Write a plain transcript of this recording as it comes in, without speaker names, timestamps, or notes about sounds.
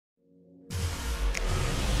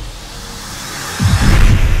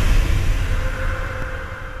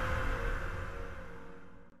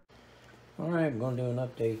I'm going to do an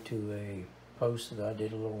update to a post that I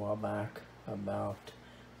did a little while back about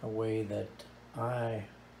a way that I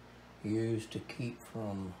use to keep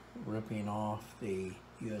from ripping off the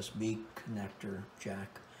USB connector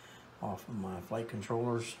jack off of my flight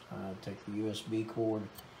controllers. Take the USB cord,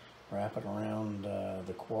 wrap it around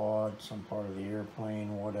the quad, some part of the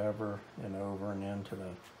airplane, whatever, and over and into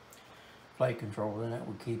the flight controller, and that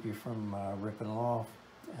would keep you from ripping it off.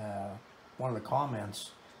 One of the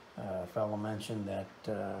comments, a fellow mentioned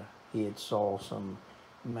that he had saw some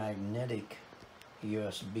magnetic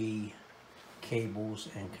USB cables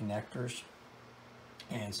and connectors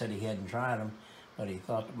and said he hadn't tried them, but he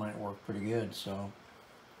thought it might work pretty good. So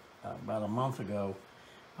about a month ago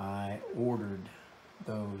I ordered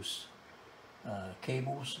those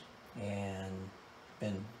cables and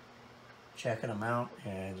been checking them out,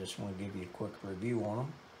 and just want to give you a quick review on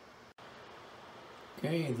them.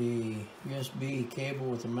 Okay, the USB cable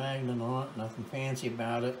with the magnet on it, nothing fancy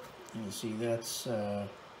about it. You can see that's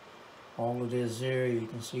all it is there. You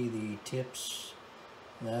can see the tips.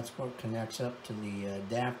 That's what connects up to the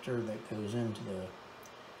adapter that goes into the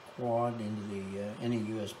quad, into the any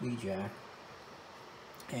USB jack.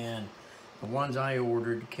 And the ones I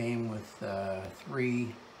ordered came with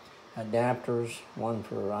 3 adapters, one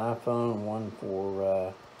for iPhone, one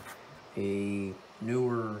for a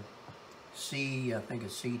newer I think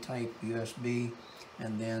it's C-type USB,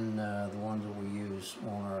 and then the ones that we use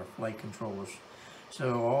on our flight controllers.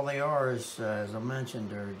 So all they are is, as I mentioned,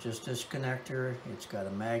 they're just this connector. It's got a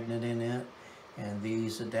magnet in it, and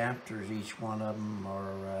these adapters, each one of them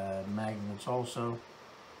are magnets also.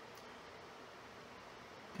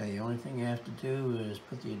 Okay, the only thing you have to do is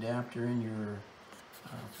put the adapter in your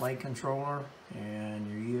flight controller, and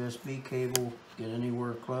your USB cable get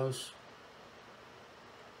anywhere close,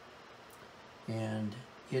 and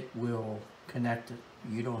it will connect it.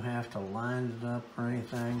 You don't have to line it up or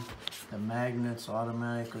anything. The magnets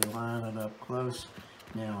automatically line it up close.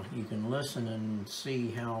 Now you can listen and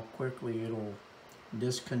see how quickly it'll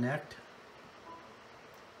disconnect.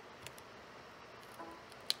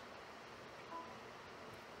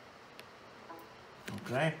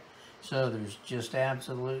 Okay, so there's just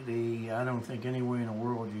absolutely, I don't think any way in the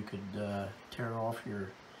world you could tear off your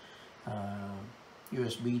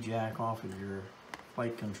USB jack off of your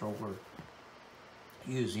flight controller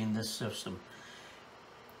using this system.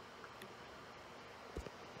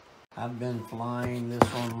 I've been flying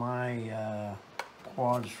this on my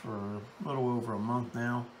quads for a little over a month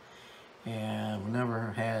now, and I've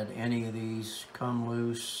never had any of these come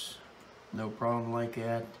loose. No problem like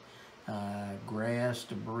that. Grass,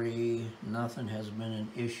 debris, nothing has been an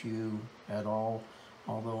issue at all,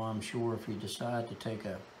 although I'm sure if you decide to take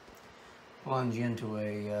a plunge into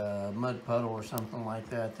a mud puddle or something like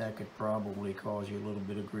that, that could probably cause you a little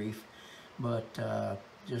bit of grief. But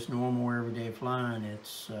just normal everyday flying,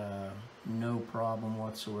 it's no problem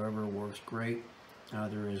whatsoever. Works great.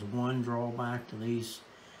 There is one drawback to these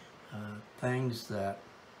things that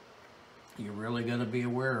you're really going to be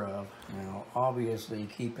aware of. Now, obviously,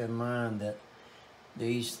 keep in mind that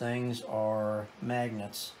these things are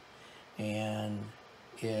magnets, and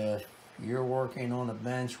if you're working on a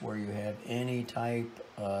bench where you have any type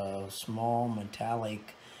of small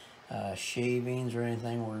metallic shavings or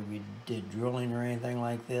anything, where you did drilling or anything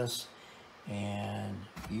like this, and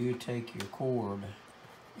you take your cord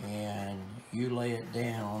and you lay it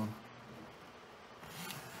down,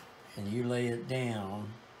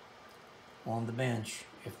 on the bench,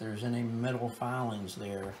 if there's any metal filings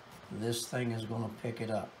there, this thing is going to pick it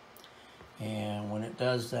up. And when it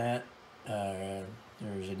does that,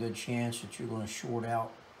 there's a good chance that you're going to short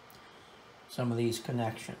out some of these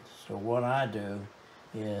connections. So what I do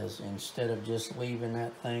is, instead of just leaving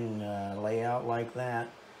that thing lay out like that,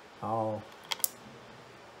 I'll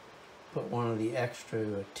put one of the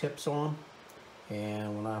extra tips on,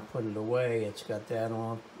 and when I put it away, it's got that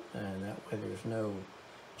on, and that way there's no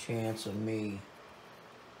chance of me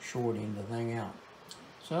shorting the thing out.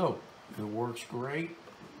 So it works great.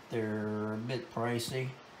 They're a bit pricey.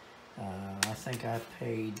 I think I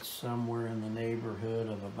paid somewhere in the neighborhood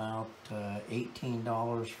of about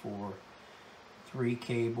 $18 for 3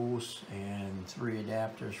 cables and 3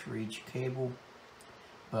 adapters for each cable.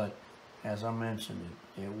 But as I mentioned,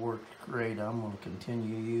 it worked great. I'm going to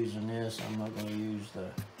continue using this. I'm not going to use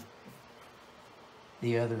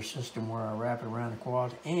the other system where I wrap it around the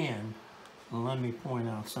quad. And let me point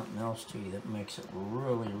out something else to you that makes it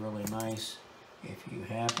really, really nice. If you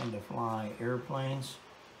happen to fly airplanes,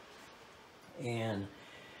 and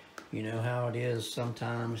you know how it is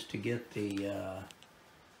sometimes to get the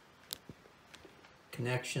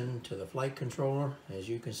connection to the flight controller. As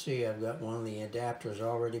you can see, I've got one of the adapters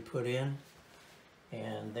already put in,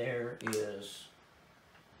 and there is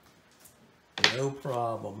no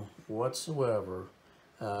problem whatsoever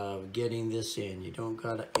of getting this in. You don't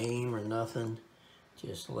gotta aim or nothing.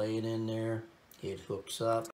 Just lay it in there. It hooks up.